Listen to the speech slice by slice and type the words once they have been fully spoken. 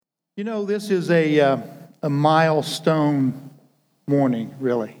You know, this is a milestone morning,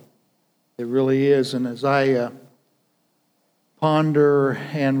 really. It really is. And as I ponder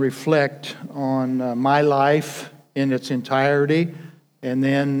and reflect on my life in its entirety, and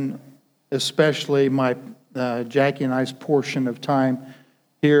then especially my Jackie and I's portion of time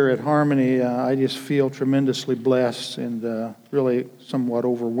here at Harmony, I just feel tremendously blessed and really somewhat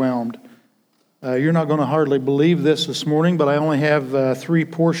overwhelmed. You're not going to hardly believe this morning, but I only have 3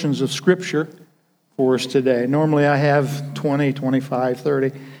 portions of Scripture for us today. Normally I have 20, 25,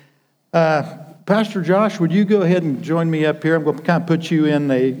 30. Pastor Josh, would you go ahead and join me up here? I'm going to kind of put you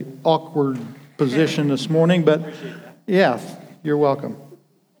in an awkward position this morning, but yeah, you're welcome.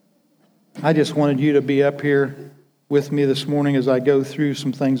 I just wanted you to be up here with me this morning as I go through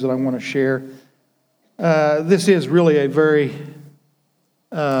some things that I want to share. This is really a very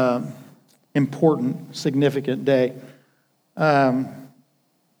important, significant day.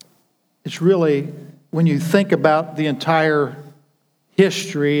 It's really, when you think about the entire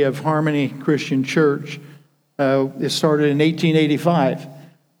history of Harmony Christian Church, it started in 1885.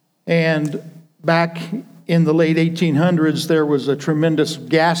 And back in the late 1800s, there was a tremendous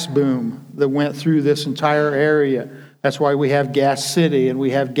gas boom that went through this entire area. That's why we have Gas City and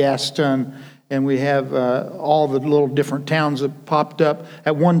we have Gaston and we have all the little different towns that popped up.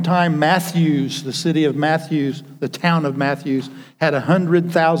 At one time, Matthews, the city of Matthews, the town of Matthews, had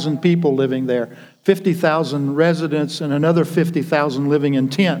 100,000 people living there, 50,000 residents, and another 50,000 living in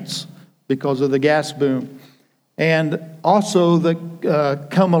tents because of the gas boom. And also,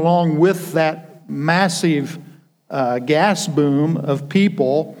 come along with that massive gas boom of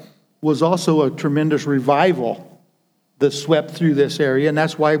people was also a tremendous revival that swept through this area, and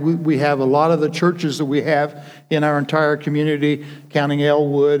that's why we have a lot of the churches that we have in our entire community, counting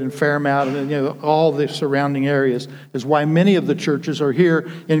Elwood and Fairmount and all the surrounding areas, is why many of the churches are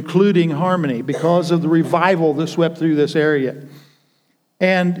here, including Harmony, because of the revival that swept through this area.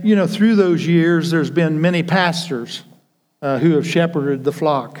 And through those years, there's been many pastors who have shepherded the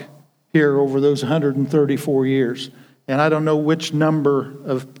flock here over those 134 years, and I don't know which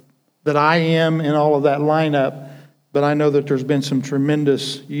number that I am in all of that lineup. But I know that there's been some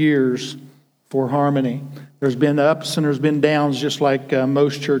tremendous years for Harmony. There's been ups and there's been downs, just like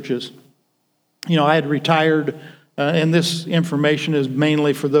most churches. I had retired, and this information is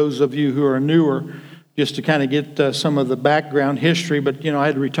mainly for those of you who are newer, just to kind of get some of the background history. But, I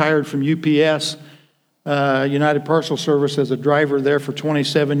had retired from UPS, United Parcel Service, as a driver there for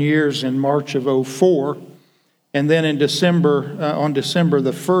 27 years in March of 2004. And then in December, on December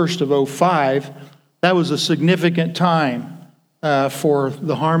the 1st of 2005, that was a significant time for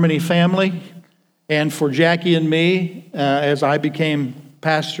the Harmony family and for Jackie and me as I became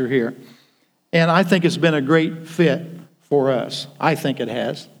pastor here. And I think it's been a great fit for us. I think it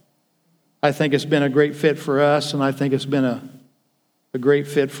has. I think it's been a great fit for us, and I think it's been a great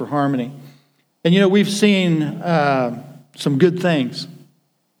fit for Harmony. And we've seen some good things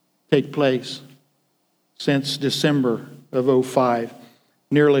take place since December of 2005,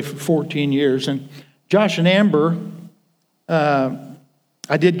 nearly 14 years. And Josh and Amber,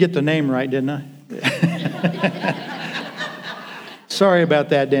 I did get the name right, didn't I? Sorry about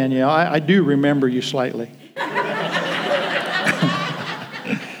that, Danielle. I do remember you slightly.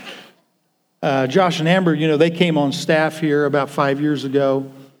 Josh and Amber, they came on staff here about 5 years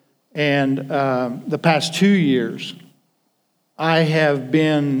ago. And the past 2 years, I have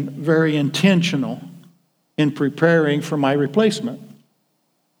been very intentional in preparing for my replacement.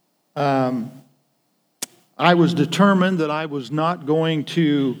 I was determined that I was not going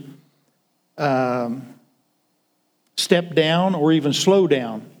to step down or even slow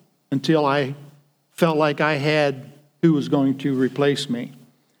down until I felt like I had who was going to replace me.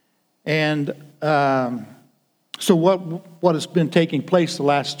 And so what has been taking place the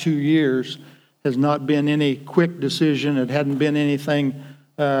last 2 years has not been any quick decision. It hadn't been anything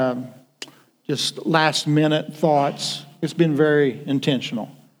just last-minute thoughts. It's been very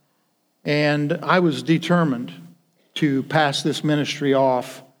intentional. And I was determined to pass this ministry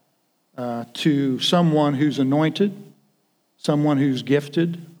off to someone who's anointed, someone who's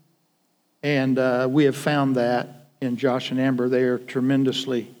gifted, and we have found that in Josh and Amber. They are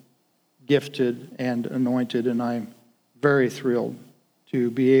tremendously gifted and anointed, and I'm very thrilled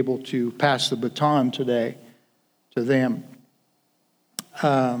to be able to pass the baton today to them.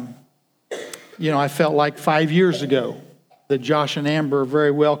 I felt like 5 years ago that Josh and Amber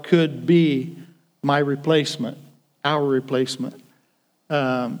very well could be my replacement, our replacement.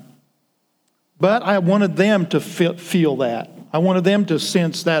 But I wanted them to feel that. I wanted them to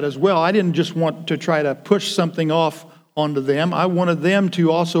sense that as well. I didn't just want to try to push something off onto them. I wanted them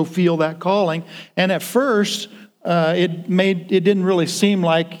to also feel that calling. And at first, it didn't really seem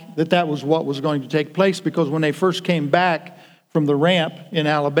like that was what was going to take place, because when they first came back from the ramp in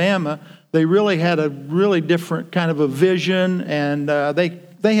Alabama, they really had a really different kind of a vision, and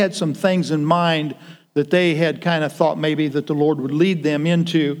they had some things in mind that they had kind of thought maybe that the Lord would lead them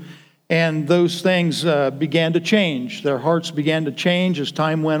into. And those things began to change. Their hearts began to change as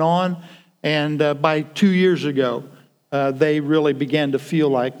time went on. And by 2 years ago, they really began to feel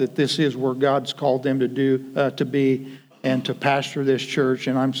like that this is where God's called them to be and to pastor this church.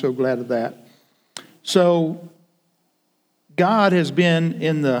 And I'm so glad of that. So God has been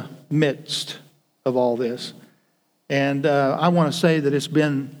in the midst of all this. And I want to say that it's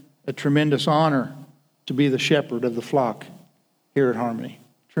been a tremendous honor to be the shepherd of the flock here at Harmony.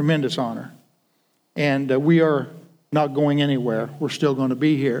 Tremendous honor. And we are not going anywhere. We're still going to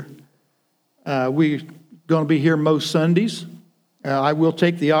be here. We're going to be here most Sundays. I will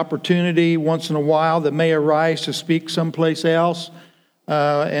take the opportunity once in a while that may arise to speak someplace else.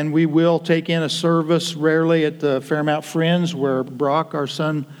 And we will take in a service rarely at the Fairmount Friends, where Brock, our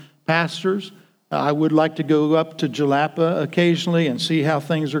son, pastors. I would like to go up to Jalapa occasionally and see how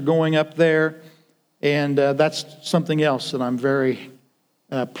things are going up there. And that's something else that I'm very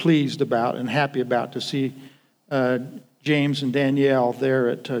pleased about and happy about, to see James and Danielle there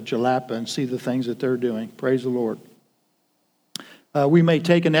at Jalapa and see the things that they're doing. Praise the Lord. We may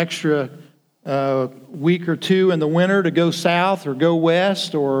take an extra week or two in the winter to go south or go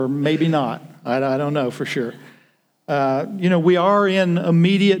west, or maybe not. I don't know for sure. We are in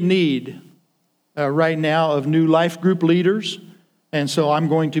immediate need right now of new life group leaders, and so I'm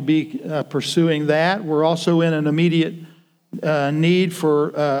going to be pursuing that. We're also in an immediate need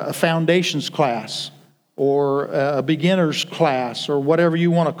for a foundations class or a beginner's class, or whatever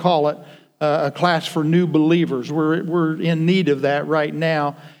you want to call it, a class for new believers. We're in need of that right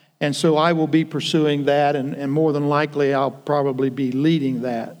now, and so I will be pursuing that, and more than likely I'll probably be leading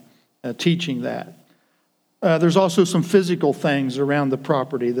that, teaching that. There's also some physical things around the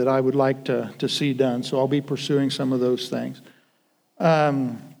property that I would like to see done, so I'll be pursuing some of those things.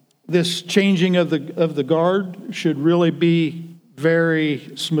 This changing of the guard should really be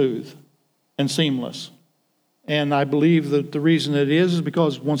very smooth and seamless. And I believe that the reason it is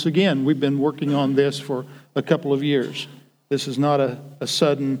because, once again, we've been working on this for a couple of years. This is not a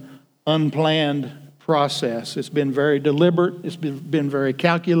sudden, unplanned process. It's been very deliberate. It's been very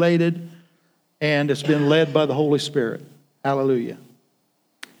calculated. And it's been led by the Holy Spirit. Hallelujah.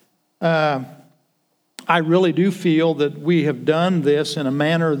 I really do feel that we have done this in a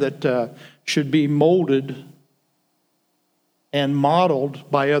manner that should be molded and modeled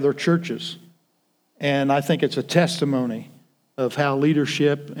by other churches. And I think it's a testimony of how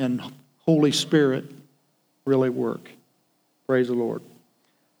leadership and Holy Spirit really work. Praise the Lord.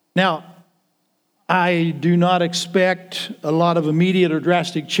 Now, I do not expect a lot of immediate or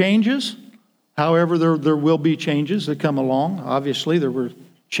drastic changes. However, there will be changes that come along. Obviously, there were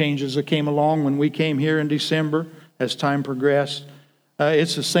changes that came along when we came here in December as time progressed.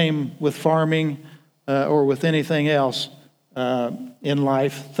 It's the same with farming or with anything else in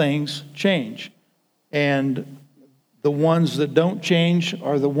life. Things change. And the ones that don't change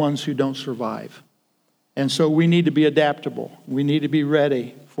are the ones who don't survive. And so we need to be adaptable. We need to be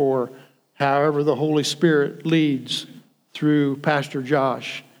ready for however the Holy Spirit leads through Pastor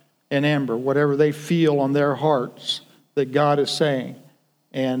Josh and Amber, whatever they feel on their hearts that God is saying.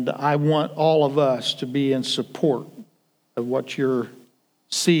 And I want all of us to be in support of what you're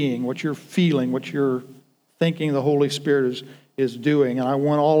seeing, what you're feeling, what you're thinking the Holy Spirit is doing. And I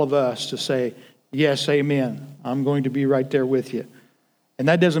want all of us to say, yes, amen. I'm going to be right there with you. And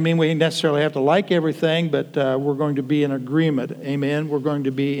that doesn't mean we necessarily have to like everything, but we're going to be in agreement. Amen. We're going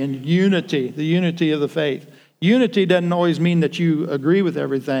to be in unity, the unity of the faith. Unity doesn't always mean that you agree with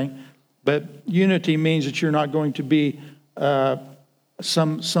everything, but unity means that you're not going to be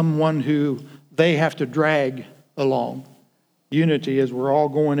someone who they have to drag along. Unity is we're all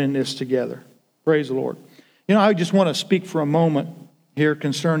going in this together. Praise the Lord. I just want to speak for a moment here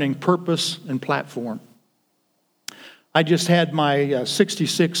concerning purpose and platform. I just had my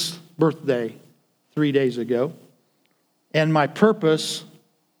 66th birthday 3 days ago, and my purpose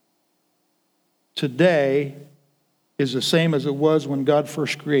today is the same as it was when God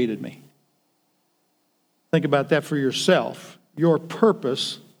first created me. Think about that for yourself. Your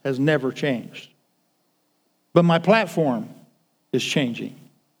purpose has never changed. But my platform is changing.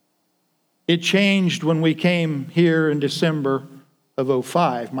 It changed when we came here in December of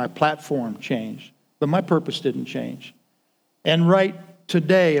 2005. My platform changed, but my purpose didn't change. And right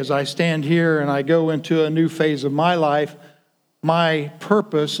today, as I stand here and I go into a new phase of my life, my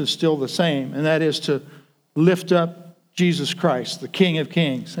purpose is still the same, and that is to lift up Jesus Christ, the King of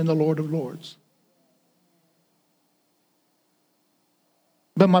Kings and the Lord of Lords.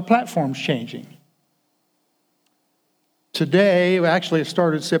 But my platform's changing. Today, actually it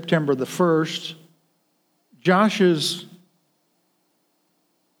started September the 1st, Josh's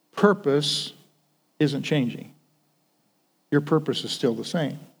purpose isn't changing. Your purpose is still the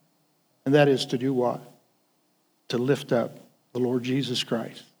same. And that is to do what? To lift up the Lord Jesus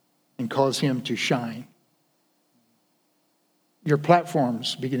Christ and cause him to shine. Your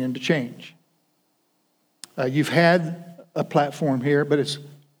platform's beginning to change. You've had a platform here, but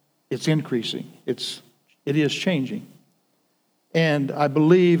it's increasing. It is changing. And I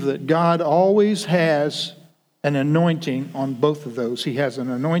believe that God always has an anointing on both of those. He has an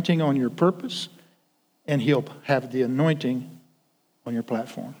anointing on your purpose, and he'll have the anointing on your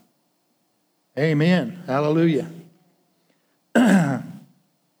platform. Amen. Hallelujah.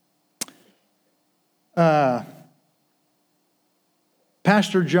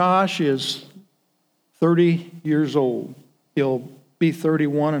 Pastor Josh is 30 years old. He'll be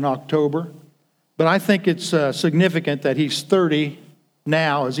 31 in October. But I think it's significant that he's 30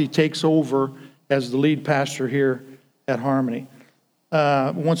 now as he takes over as the lead pastor here at Harmony.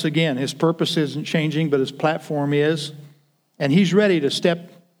 Once again, his purpose isn't changing, but his platform is. And he's ready to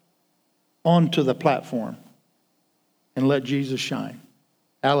step onto the platform and let Jesus shine.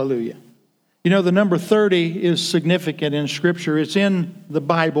 Hallelujah. You know, the number 30 is significant in Scripture. It's in the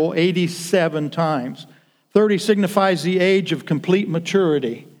Bible 87 times. 30 signifies the age of complete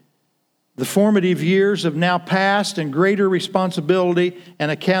maturity. The formative years have now passed, and greater responsibility and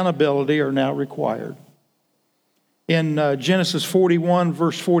accountability are now required. In Genesis 41,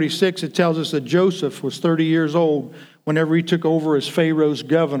 verse 46, it tells us that Joseph was 30 years old whenever he took over as Pharaoh's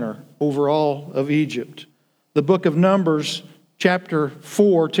governor over all of Egypt. The book of Numbers, chapter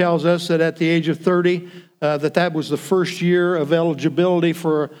 4, tells us that at the age of 30, that was the first year of eligibility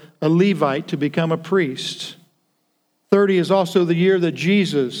for a Levite to become a priest. 30 is also the year that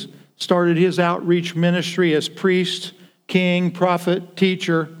Jesus started his outreach ministry as priest, king, prophet,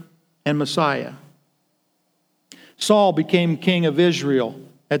 teacher, and Messiah. Saul became king of Israel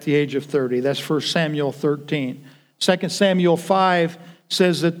at the age of 30. That's 1 Samuel 13. 2 Samuel 5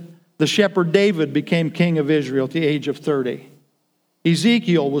 says that the shepherd David became king of Israel at the age of 30.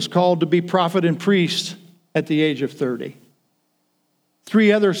 Ezekiel was called to be prophet and priest at the age of 30.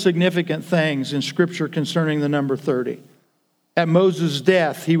 Three other significant things in Scripture concerning the number 30. At Moses'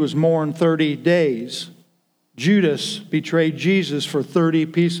 death, he was mourned 30 days. Judas betrayed Jesus for 30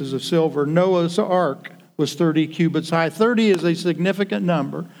 pieces of silver. Noah's ark was 30 cubits high. 30 is a significant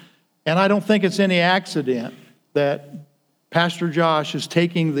number, and I don't think it's any accident that Pastor Josh is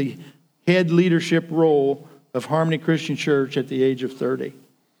taking the head leadership role of Harmony Christian Church at the age of 30.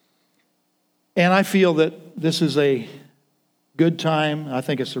 And I feel that this is a good time. I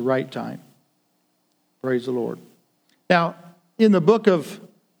think it's the right time. Praise the Lord. Now, in the book of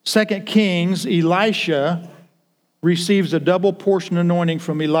 2 Kings, Elisha receives a double portion anointing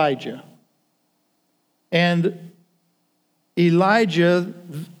from Elijah. And Elijah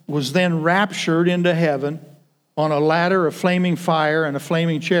was then raptured into heaven on a ladder of flaming fire and a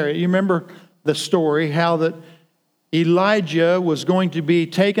flaming chariot. You remember the story, how that Elijah was going to be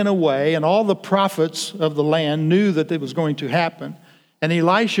taken away, and all the prophets of the land knew that it was going to happen. And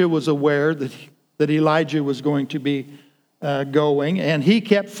Elisha was aware that Elijah was going to be going, and he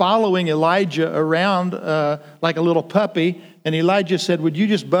kept following Elijah around like a little puppy. And Elijah said, "Would you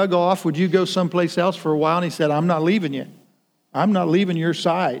just bug off? Would you go someplace else for a while?" And he said, "I'm not leaving you. I'm not leaving your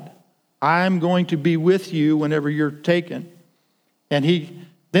side. I'm going to be with you whenever you're taken." And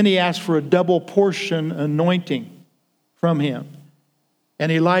then he asked for a double portion anointing from him.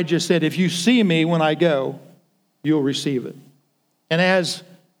 And Elijah said, "If you see me when I go, you'll receive it." And as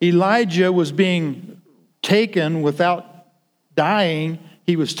Elijah was being taken without dying,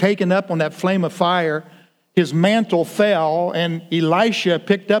 he was taken up on that flame of fire. His mantle fell, and Elisha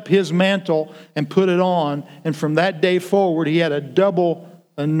picked up his mantle and put it on. And from that day forward, he had a double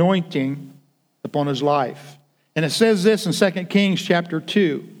anointing upon his life. And it says this in 2 Kings chapter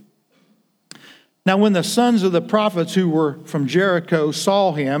 2. Now, when the sons of the prophets who were from Jericho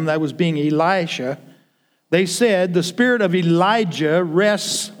saw him, that was being Elisha, they said, "The spirit of Elijah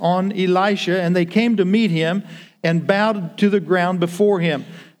rests on Elisha." And they came to meet him and bowed to the ground before him.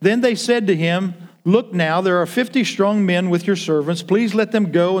 Then they said to him, "Look now, there are 50 strong men with your servants. Please let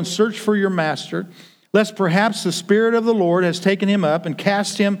them go and search for your master, lest perhaps the Spirit of the Lord has taken him up and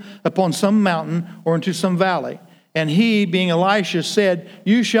cast him upon some mountain or into some valley." And he, being Elisha, said,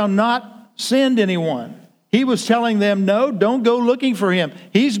 you shall not send anyone. He was telling them, no, don't go looking for him.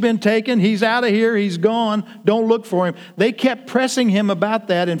 He's been taken. He's out of here. He's gone. Don't look for him. They kept pressing him about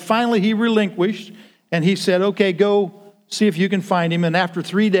that. And finally he relinquished. And he said, okay, go see if you can find him. And after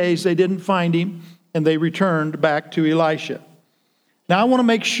 3 days, they didn't find him. And they returned back to Elisha. Now, I want to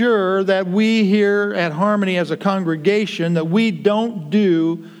make sure that we here at Harmony as a congregation, that we don't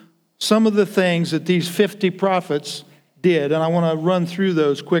do some of the things that these 50 prophets did. And I want to run through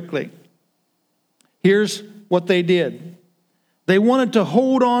those quickly. Here's what they did. They wanted to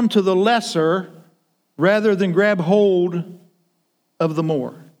hold on to the lesser rather than grab hold of the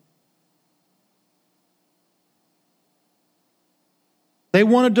more. They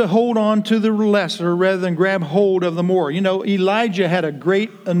wanted to hold on to the lesser rather than grab hold of the more. You know, Elijah had a great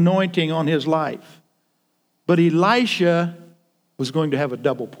anointing on his life, but Elisha was going to have a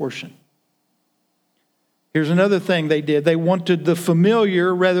double portion. Here's another thing they did. They wanted the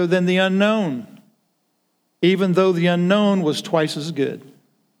familiar rather than the unknown, even though the unknown was twice as good.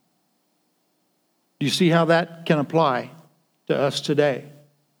 Do you see how that can apply to us today?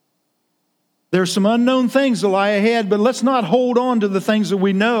 There's some unknown things that lie ahead, but let's not hold on to the things that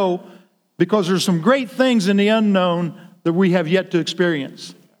we know, because there's some great things in the unknown that we have yet to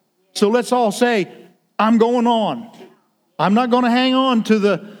experience. So let's all say, I'm going on. I'm not going to hang on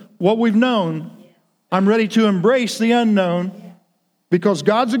to what we've known. I'm ready to embrace the unknown, because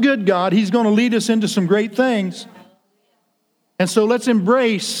God's a good God. He's going to lead us into some great things. And so let's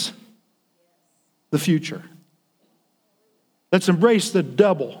embrace the future. Let's embrace the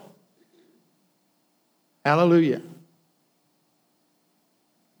double. Hallelujah.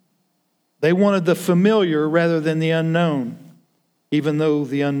 They wanted the familiar rather than the unknown, even though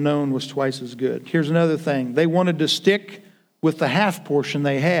the unknown was twice as good. Here's another thing. They wanted to stick with the half portion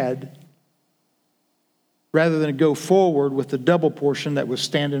they had rather than go forward with the double portion that was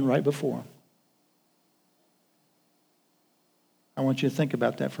standing right before them. I want you to think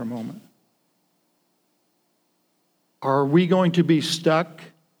about that for a moment. Are we going to be stuck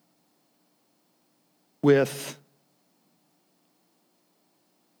with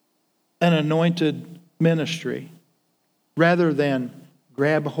an anointed ministry rather than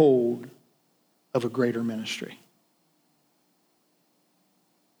grab hold of a greater ministry?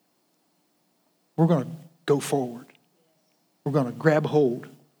 We're going to go forward. We're going to grab hold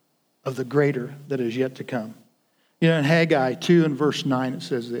of the greater that is yet to come. You know, in Haggai 2 and verse 9, it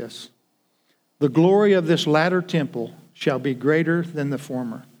says this: the glory of this latter temple shall be greater than the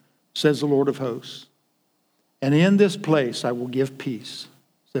former, says the Lord of hosts. And in this place I will give peace,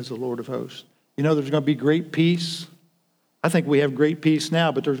 says the Lord of hosts. You know, there's going to be great peace. I think we have great peace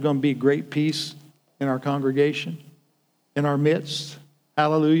now, but there's going to be great peace in our congregation, in our midst.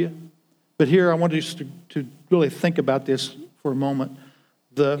 Hallelujah. But here I want us to really think about this for a moment.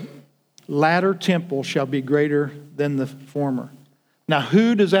 The latter temple shall be greater than the former. Now,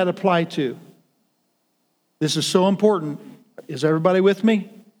 who does that apply to? This is so important. Is everybody with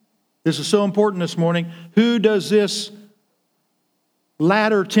me? This is so important this morning. Who does this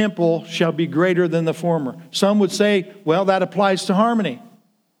latter temple shall be greater than the former? Some would say, well, that applies to Harmony.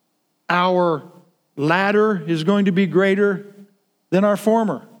 Our latter is going to be greater than our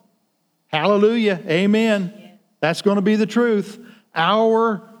former. Hallelujah. Amen. That's going to be the truth.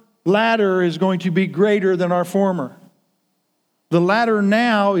 Our latter is going to be greater than our former. The latter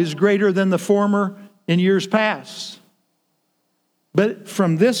now is greater than the former in years past. But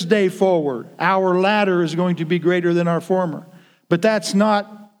from this day forward, our latter is going to be greater than our former. But that's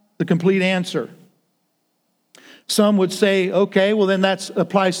not the complete answer. Some would say, okay, well then that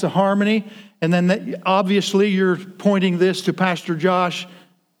applies to Harmony. And then obviously you're pointing this to Pastor Josh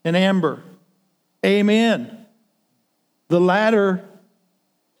and Amber. Amen. The latter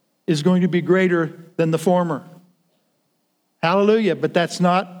is going to be greater than the former. Hallelujah. But that's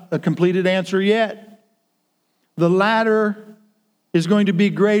not a completed answer yet. The latter is going to be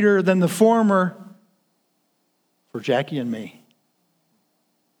greater than the former for Jackie and me.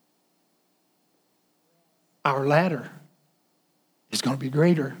 Our latter is going to be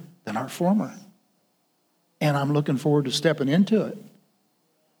greater than our former. And I'm looking forward to stepping into it.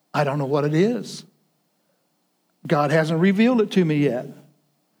 I don't know what it is. God hasn't revealed it to me yet.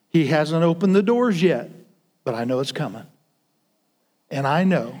 He hasn't opened the doors yet, but I know it's coming. And I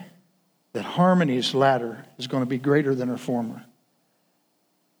know that Harmony's latter is going to be greater than her former.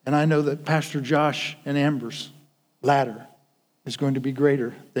 And I know that Pastor Josh and Amber's latter is going to be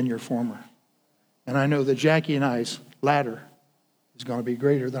greater than your former. And I know that Jackie and I's latter is going to be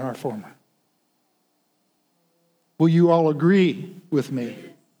greater than our former. Will you all agree with me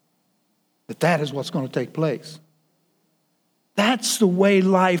that that is what's going to take place? That's the way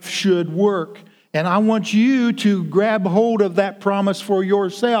life should work. And I want you to grab hold of that promise for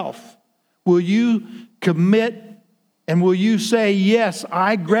yourself. Will you commit and will you say, yes,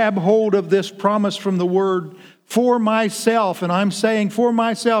 I grab hold of this promise from the Word for myself? And I'm saying for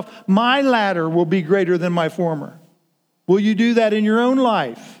myself, my latter will be greater than my former. Will you do that in your own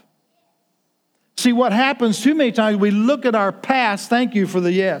life? See, what happens too many times, we look at our past. Thank you for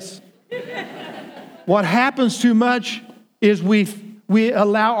the yes. What happens too much is we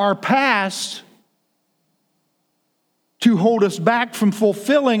allow our past to hold us back from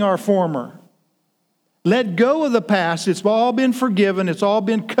fulfilling our former. Let go of the past. It's all been forgiven. It's all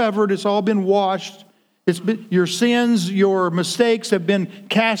been covered. It's all been washed. Your sins, your mistakes have been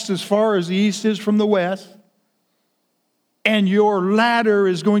cast as far as the east is from the west. And your latter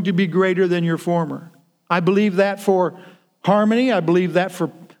is going to be greater than your former. I believe that for Harmony. I believe that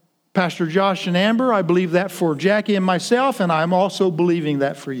for Pastor Josh and Amber. I believe that for Jackie and myself. And I'm also believing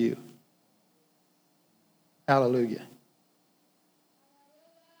that for you. Hallelujah.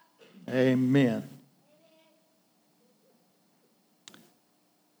 Amen.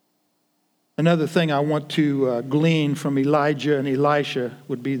 Another thing I want to glean from Elijah and Elisha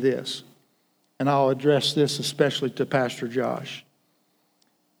would be this. And I'll address this especially to Pastor Josh.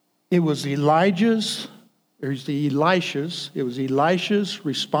 It was Elisha's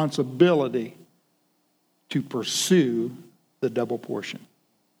responsibility to pursue the double portion.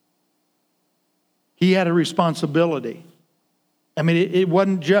 He had a responsibility. I mean, it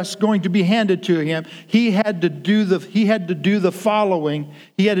wasn't just going to be handed to him. He had to do the following.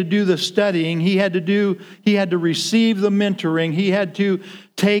 He had to do the studying. He had to receive the mentoring. He had to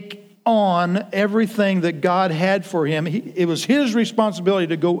take on everything that God had for him. It was his responsibility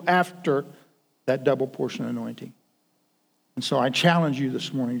to go after that double portion anointing. And so I challenge you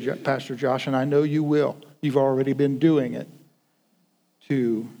this morning, Pastor Josh, and I know you will. You've already been doing it,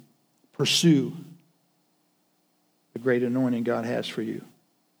 to pursue the great anointing God has for you.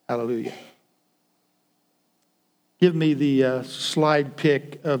 Hallelujah. Give me the slide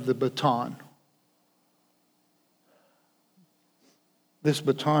pic of the baton. This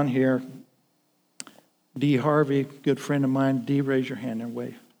baton here, D. Harvey, good friend of mine. D, raise your hand and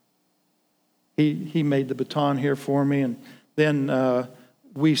wave. He made the baton here for me, and then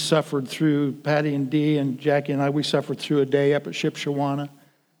we suffered through, Patty and D and Jackie and I, we suffered through a day up at Shipshawana.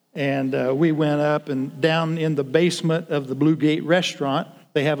 And we went up and down in the basement of the Blue Gate restaurant,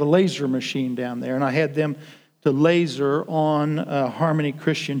 they have a laser machine down there. And I had them to laser on Harmony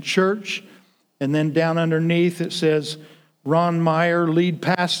Christian Church. And then down underneath it says, Ron Meyer, lead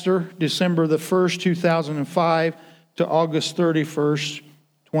pastor, December the 1st, 2005 to August 31st,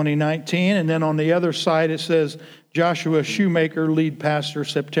 2019. And then on the other side it says, Joshua Shoemaker, lead pastor,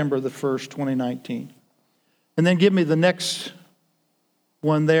 September the 1st, 2019. And then give me the next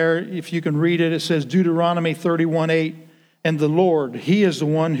one there, if you can read it. It says Deuteronomy 31:8, and the Lord, He is the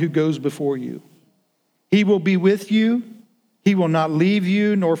one who goes before you. He will be with you. He will not leave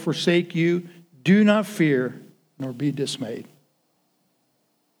you nor forsake you. Do not fear nor be dismayed.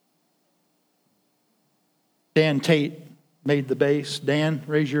 Dan Tate made the base. Dan,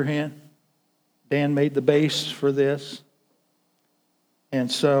 raise your hand. Dan made the base for this.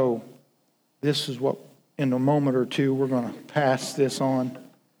 And so this is what, in a moment or two, we're going to pass this on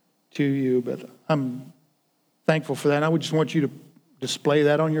to you. But I'm thankful for that. And I would just want you to display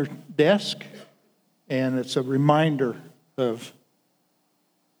that on your desk. And it's a reminder of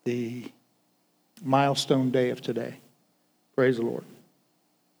the milestone day of today. Praise the Lord.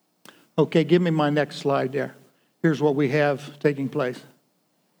 Okay, give me my next slide there. Here's what we have taking place.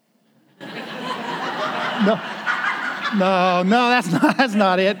 No, that's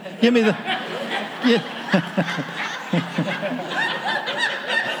not it. Give me the...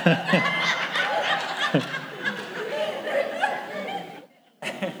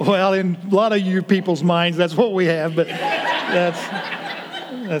 Well, in a lot of you people's minds, that's what we have, but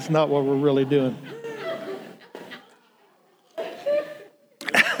that's not what we're really doing.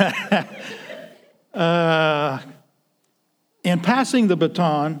 In passing the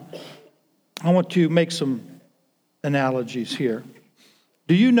baton, I want to make some analogies here.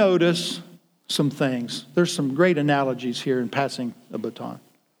 Do you notice some things? There's some great analogies here in passing a baton.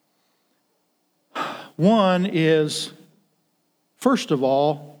 One is, first of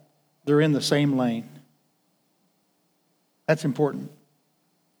all, they're in the same lane. That's important.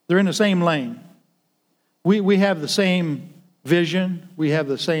 They're in the same lane. We have the same vision. We have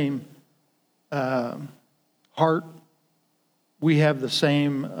the same heart. We have the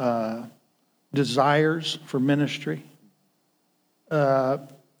same desires for ministry.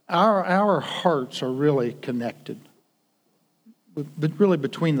 Our hearts are really connected. but really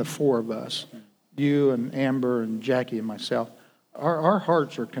between the four of us, you and Amber and Jackie and myself, our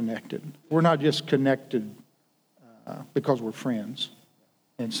hearts are connected. We're not just connected because we're friends.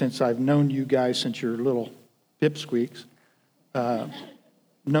 And since I've known you guys since you're little pipsqueaks,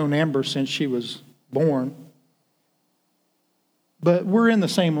 known Amber since she was born, but we're in the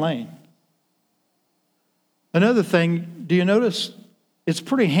same lane. Another thing, do you notice it's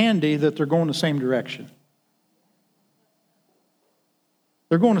pretty handy that they're going the same direction?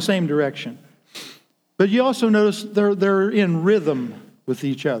 They're going the same direction. But you also notice they're in rhythm with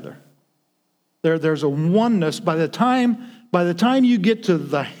each other. There's a oneness. By the time you get to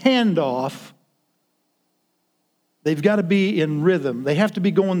the handoff, they've got to be in rhythm. They have to be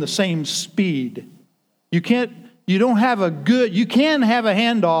going the same speed. You can have a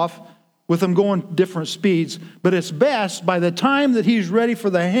handoff with them going different speeds, but it's best by the time that he's ready for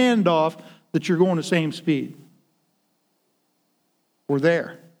the handoff that you're going the same speed. We're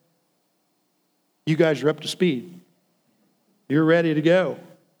there. You guys are up to speed. You're ready to go.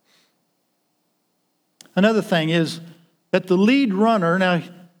 Another thing is that the lead runner, now,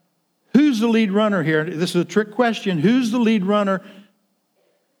 who's the lead runner here? This is a trick question. Who's the lead runner?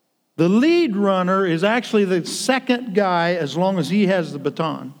 The lead runner is actually the second guy as long as he has the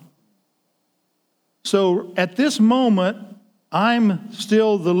baton. So at this moment, I'm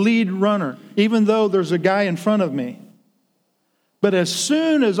still the lead runner, even though there's a guy in front of me. But as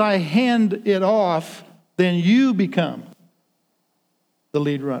soon as I hand it off, then you become the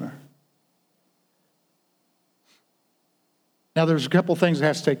lead runner. Now, there's a couple things that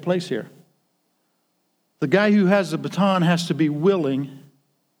has to take place here. The guy who has the baton has to be willing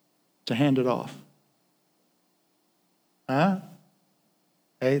to hand it off.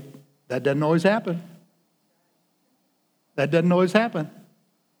 Hey, that doesn't always happen. That doesn't always happen.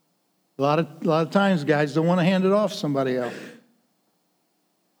 A lot of times, guys don't want to hand it off to somebody else.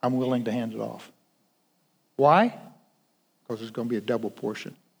 I'm willing to hand it off. Why? Because it's going to be a double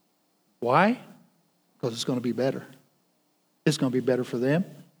portion. Why? Because it's going to be better. It's going to be better for them.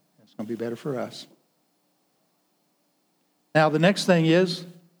 It's going to be better for us. Now, the next thing is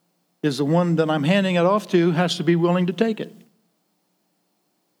the one that I'm handing it off to has to be willing to take it.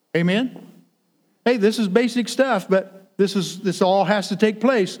 Amen? Hey, this is basic stuff, but this all has to take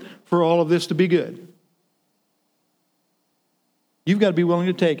place for all of this to be good. You've got to be willing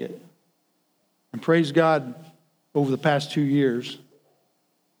to take it. And praise God, over the past 2 years,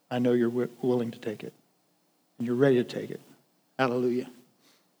 I know you're willing to take it. And you're ready to take it. Hallelujah.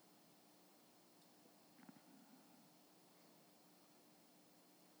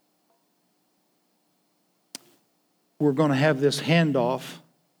 We're going to have this handoff.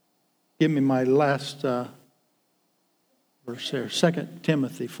 Give me my last verse there, 2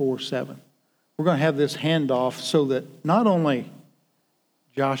 Timothy 4:7. We're going to have this handoff so that not only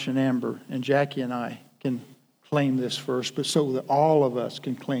Josh and Amber and Jackie and I can claim this verse, but so that all of us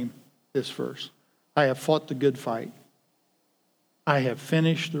can claim this verse. I have fought the good fight. I have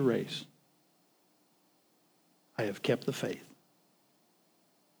finished the race. I have kept the faith.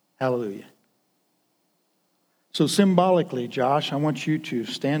 Hallelujah. So symbolically, Josh, I want you to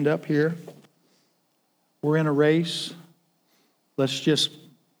stand up here. We're in a race. Let's just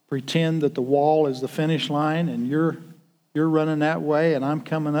pretend that the wall is the finish line and you're running that way and I'm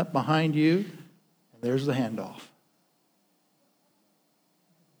coming up behind you. And there's the handoff.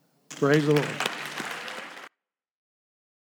 Praise the Lord.